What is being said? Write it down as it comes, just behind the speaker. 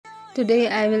Today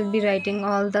I will be writing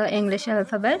all the English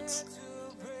alphabets.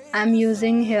 I'm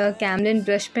using here Camlin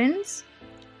brush pens.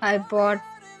 I bought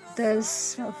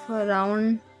this for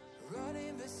around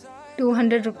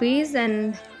 200 rupees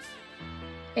and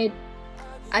it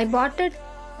I bought it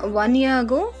 1 year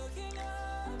ago.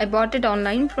 I bought it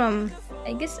online from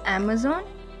I guess Amazon.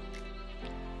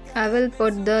 I will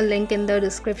put the link in the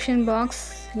description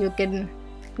box. You can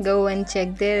go and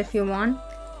check there if you want.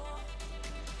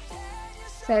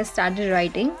 So I started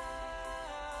writing.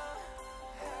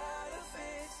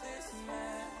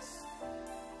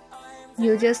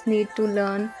 You just need to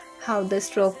learn how the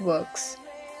stroke works.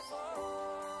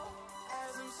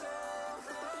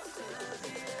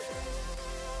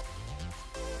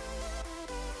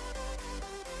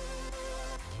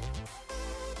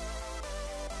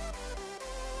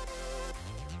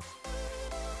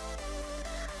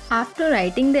 After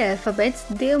writing the alphabets,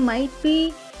 there might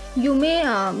be you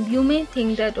may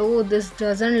think that, oh, this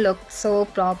doesn't look so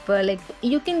proper. Like,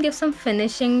 you can give some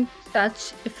finishing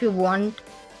touch if you want.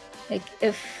 Like,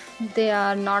 if they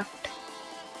are not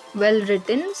well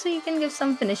written, so you can give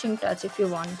some finishing touch if you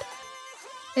want.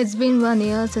 It's been 1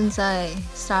 year since I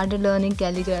started learning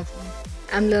calligraphy.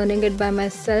 I'm learning it by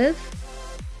myself.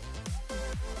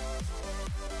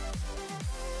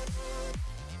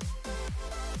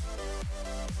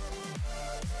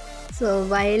 So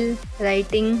while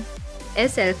writing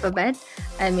S alphabet,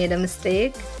 I made a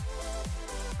mistake.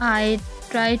 I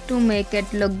tried to make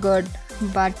it look good,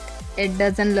 but it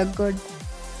doesn't look good.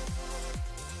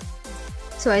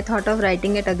 So I thought of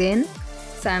writing it again.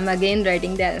 So I'm again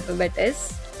writing the alphabet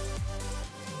S.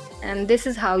 And this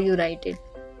is how you write it.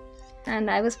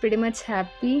 And I was pretty much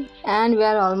happy, and we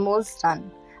are almost done.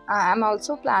 I'm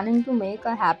also planning to make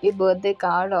a happy birthday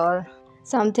card or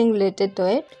something related to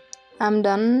it. I'm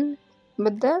done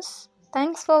with this.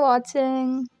 Thanks for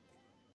watching.